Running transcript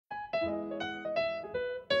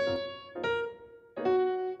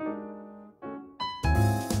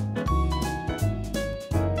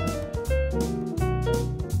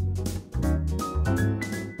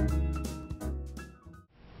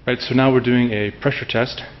Right, so now we're doing a pressure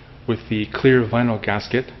test with the clear vinyl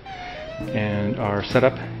gasket, and our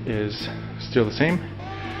setup is still the same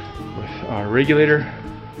with our regulator,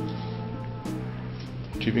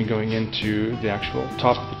 tubing going into the actual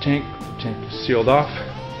top of the tank is sealed off,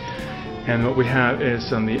 and what we have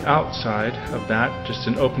is on the outside of that just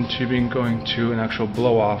an open tubing going to an actual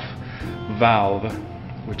blow-off valve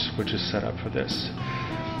which is set up for this.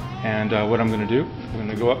 And what I'm going to do, I'm going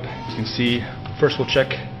to go up, you can see, first we'll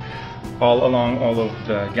check all along all of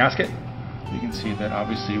the gasket. You can see that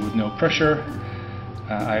obviously with no pressure,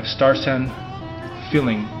 I have star sand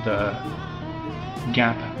filling the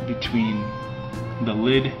gap between the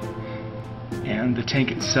lid and the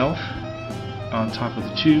tank itself on top of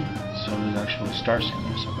the tube. So there's actually star sand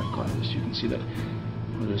there, so if I go like this, you can see that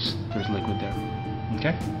there's liquid there.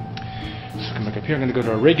 Okay? So come back up here, I'm going to go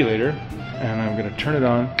to our regulator, and I'm going to turn it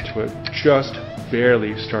on to it just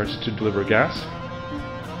barely starts to deliver gas.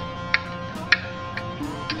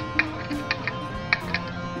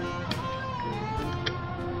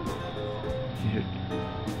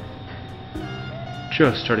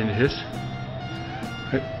 Just starting to hiss.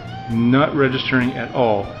 Not registering at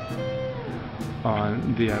all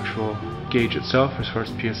on the actual gauge itself as far as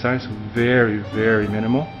PSI, so very, very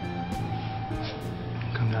minimal.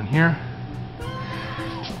 Come down here,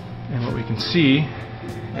 and what we can see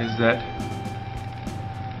is that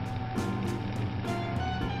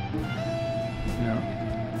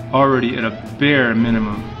already at a bare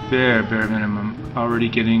minimum, already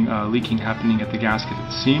getting leaking happening at the gasket at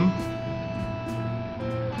the seam.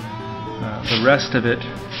 The rest of it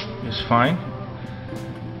is fine.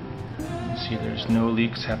 You can see there's no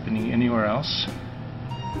leaks happening anywhere else,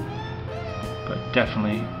 but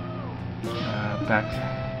definitely back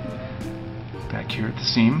here at the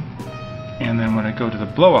seam. And then when I go to the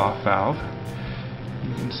blow-off valve,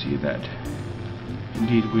 you can see that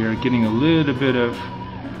indeed we are getting a little bit of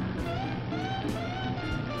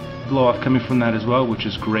blow-off coming from that as well, which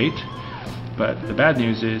is great. But the bad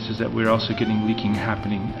news is that we're also getting leaking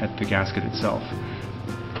happening at the gasket itself.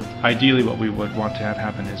 Ideally, what we would want to have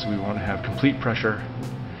happen is we want to have complete pressure,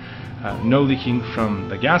 no leaking from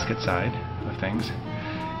the gasket side of things,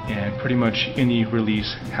 and pretty much any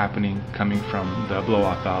release happening coming from the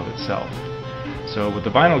blow-off valve itself. So with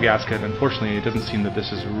the vinyl gasket, unfortunately, it doesn't seem that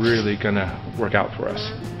this is really going to work out for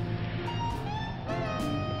us.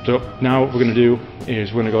 So now what we're going to do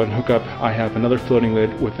is we're going to go ahead and hook up. I have another floating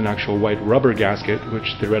lid with an actual white rubber gasket,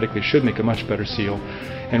 which theoretically should make a much better seal,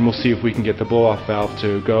 and we'll see if we can get the blow-off valve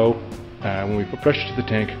to go when we put pressure to the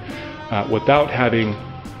tank without having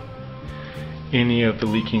any of the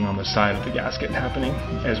leaking on the side of the gasket happening,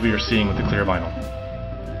 as we are seeing with the clear vinyl.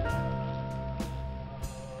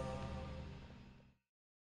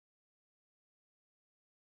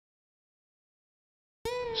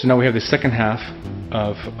 So now we have the second half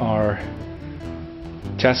of our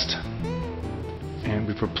test, and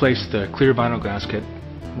we've replaced the clear vinyl gasket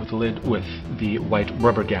with the lid with the white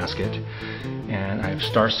rubber gasket, and I have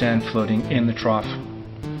star sand floating in the trough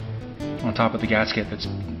on top of the gasket that's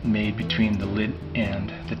made between the lid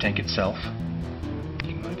and the tank itself.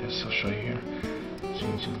 Like this, I'll show you here. So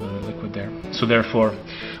you can see a little liquid there. So therefore,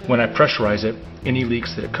 when I pressurize it, any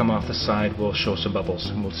leaks that come off the side will show some bubbles,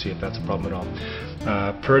 and we'll see if that's a problem at all.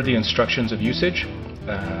 Per the instructions of usage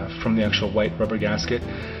from the actual white rubber gasket,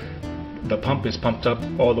 the pump is pumped up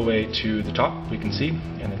all the way to the top, we can see,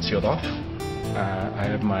 and it's sealed off. I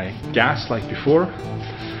have my gas like before,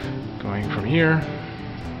 going from here,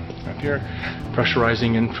 up here,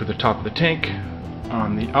 pressurizing in for the top of the tank.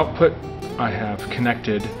 On the output, I have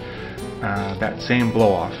connected that same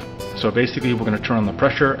blow-off. So basically we're going to turn on the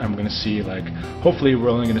pressure, and we're going to see, like, hopefully we're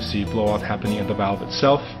only going to see blow-off happening at the valve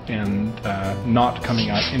itself and not coming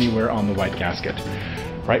out anywhere on the white gasket.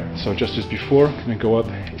 Right, so just as before, I'm going to go up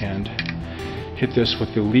and hit this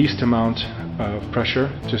with the least amount of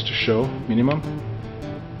pressure just to show minimum.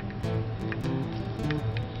 So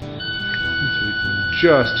we can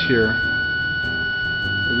just hear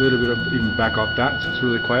a little bit of, even back off that, so it's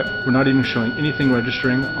really quiet. We're not even showing anything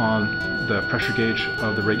registering on the pressure gauge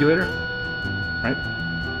of the regulator, right?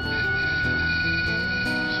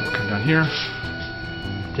 So we'll come down here,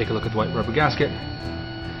 take a look at the white rubber gasket.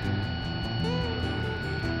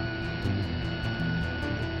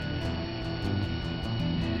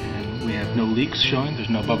 And we have no leaks showing, there's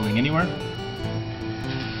no bubbling anywhere.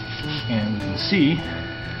 And we can see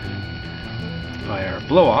by our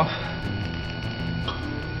blow off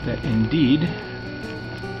that indeed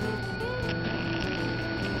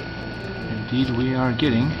we are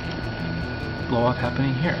getting blow off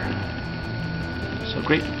happening here. So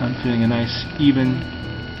great, I'm feeling a nice even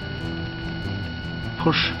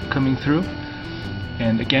push coming through.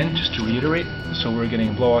 And again, just to reiterate, so we're getting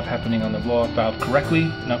a blow-off happening on the blow-off valve correctly.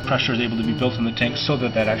 Enough pressure is able to be built in the tank so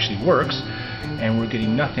that that actually works. And we're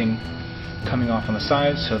getting nothing coming off on the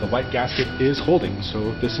sides, so the white gasket is holding.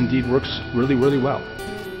 So this indeed works really, really well.